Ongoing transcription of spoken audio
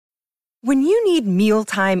When you need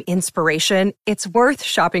mealtime inspiration, it's worth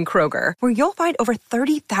shopping Kroger, where you'll find over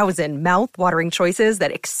 30,000 mouth-watering choices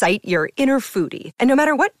that excite your inner foodie. And no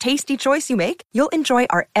matter what tasty choice you make, you'll enjoy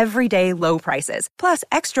our everyday low prices, plus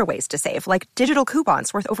extra ways to save, like digital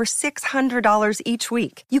coupons worth over $600 each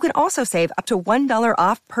week. You can also save up to $1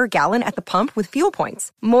 off per gallon at the pump with fuel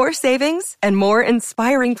points. More savings and more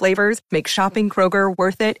inspiring flavors make shopping Kroger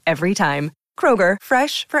worth it every time. Kroger,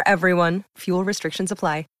 fresh for everyone. Fuel restrictions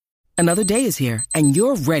apply. Another day is here, and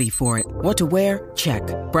you're ready for it. What to wear? Check.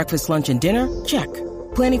 Breakfast, lunch, and dinner? Check.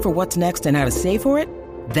 Planning for what's next and how to save for it?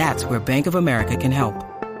 That's where Bank of America can help.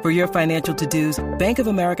 For your financial to-dos, Bank of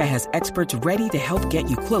America has experts ready to help get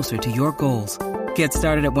you closer to your goals. Get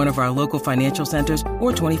started at one of our local financial centers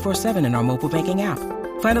or 24/7 in our mobile banking app.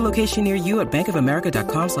 Find a location near you at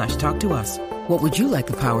bankofamerica.com/talktous. What would you like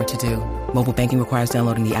the power to do? Mobile banking requires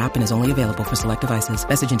downloading the app and is only available for select devices.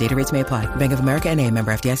 Message and data rates may apply. Bank of America N.A.,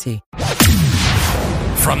 member FDIC.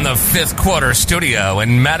 From the Fifth Quarter Studio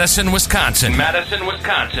in Madison, Wisconsin.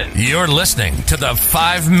 You're listening to the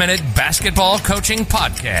 5-Minute Basketball Coaching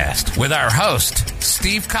Podcast with our host,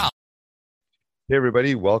 Steve Collins. Hey,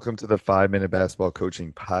 everybody. Welcome to the 5-Minute Basketball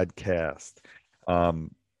Coaching Podcast.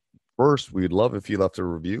 First, we'd love if you left a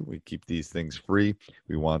review. We keep these things free.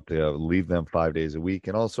 We want to leave them 5 days a week.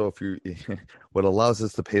 And also, if you, what allows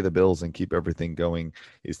us to pay the bills and keep everything going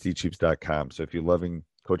is teachhoops.com. So if you're loving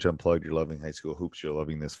Coach Unplugged, you're loving high school hoops, you're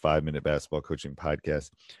loving this 5-Minute Basketball Coaching Podcast,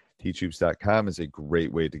 teachhoops.com is a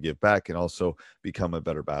great way to give back and also become a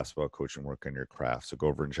better basketball coach and work on your craft. So go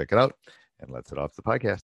over and check it out, and let's head off the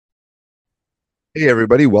podcast. Hey,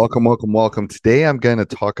 everybody. Welcome. Today, I'm going to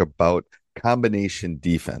talk about combination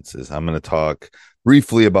defenses. I'm going to talk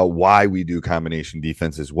briefly about why we do combination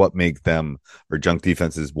defenses, what make them, or junk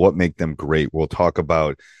defenses, what make them great. We'll talk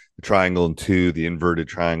about the triangle and two, the inverted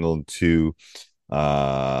triangle and two,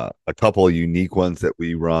 a couple of unique ones that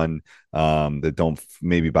we run that don't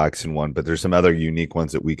maybe box in one, but there's some other unique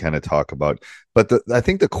ones that we kind of talk about. But I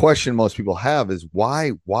think the question most people have is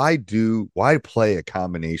why play a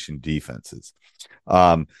combination defenses?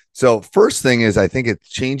 So first thing is, I think it's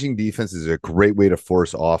changing defense is a great way to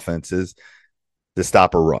force offenses to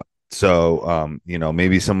stop a run. So,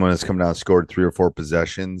 maybe someone has come down and scored 3 or 4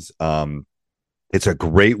 possessions. It's a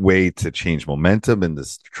great way to change momentum and to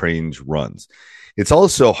change runs. It's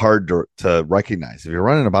also hard to recognize. If you're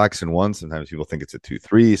running a box in one, sometimes people think it's a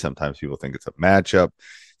 2-3. Sometimes people think it's a matchup.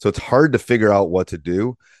 So it's hard to figure out what to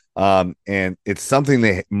do. And it's something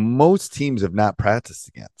that most teams have not practiced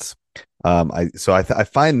against. I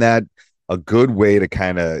find that a good way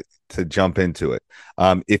to jump into it.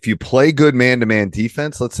 If you play good man-to-man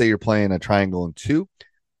defense, let's say you're playing a triangle and two,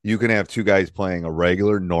 you can have 2 guys playing a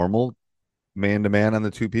regular, normal man-to-man on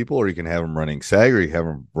the 2 people, or you can have them running sag, or you have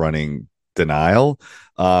them running denial.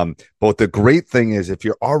 But the great thing is, if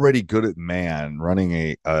you're already good at man,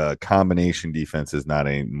 running a combination defense is not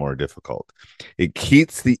any more difficult. It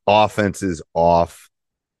keeps the offenses off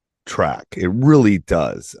track. It really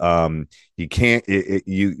does. You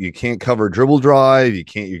can't cover dribble drive. You're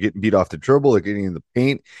getting beat off the dribble or getting in the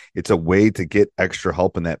paint. It's a way to get extra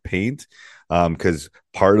help in that paint. Because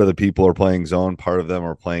part of the people are playing zone, part of them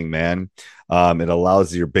are playing man. It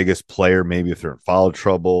allows your biggest player, maybe if they're in foul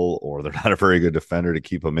trouble or they're not a very good defender, to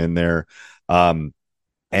keep them in there.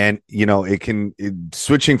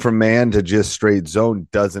 Switching from man to just straight zone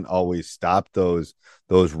doesn't always stop those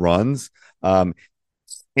runs.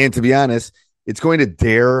 And to be honest, it's going to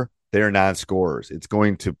dare their non-scorers. It's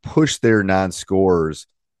going to push their non-scorers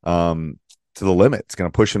to the limit. It's going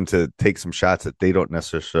to push them to take some shots that they don't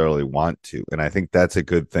necessarily want to. And I think that's a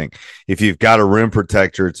good thing. If you've got a rim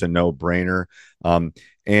protector, it's a no-brainer.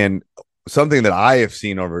 And something that I have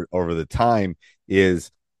seen over the time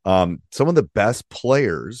is some of the best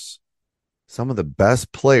players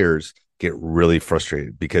get really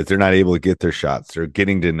frustrated because they're not able to get their shots. They're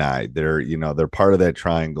getting denied. They're part of that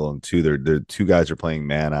triangle, and the 2 guys are playing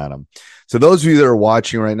man on them. So those of you that are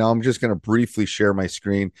watching right now, I'm just going to briefly share my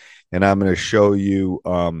screen, and I'm going to show you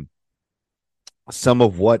some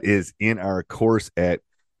of what is in our course at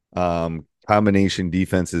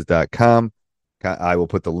combinationdefenses.com. I will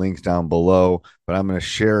put the links down below, but I'm going to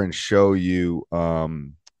share and show you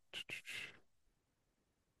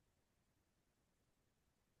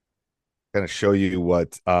kind of show you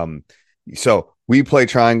what so we play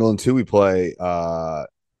triangle and two. We play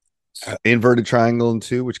inverted triangle and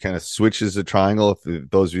two, which kind of switches the triangle. If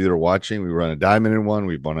those of you that are watching, we run a diamond in one,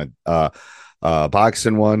 we run a box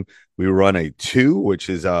in one, we run a 2, which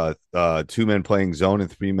is 2 men playing zone and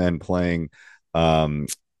 3 men playing a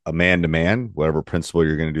man-to-man, whatever principle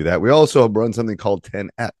you're going to do that. We also run something called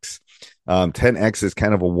 10x. 10X is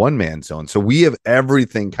kind of a one-man zone. So we have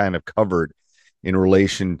everything kind of covered in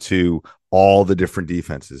relation to all the different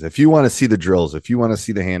defenses. If you want to see the drills, if you want to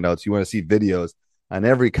see the handouts, you want to see videos on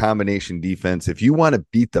every combination defense, if you want to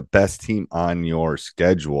beat the best team on your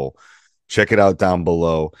schedule, check it out down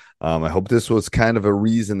below. I hope this was kind of a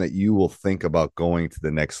reason that you will think about going to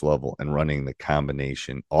the next level and running the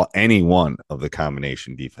combination, or any one of the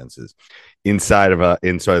combination defenses. Inside of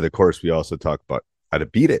the course, we also talk about how to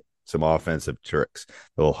beat it, some offensive tricks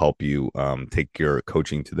that will help you take your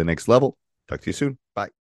coaching to the next level. Talk to you soon. Bye.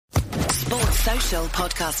 Sports Social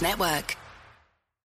Podcast Network.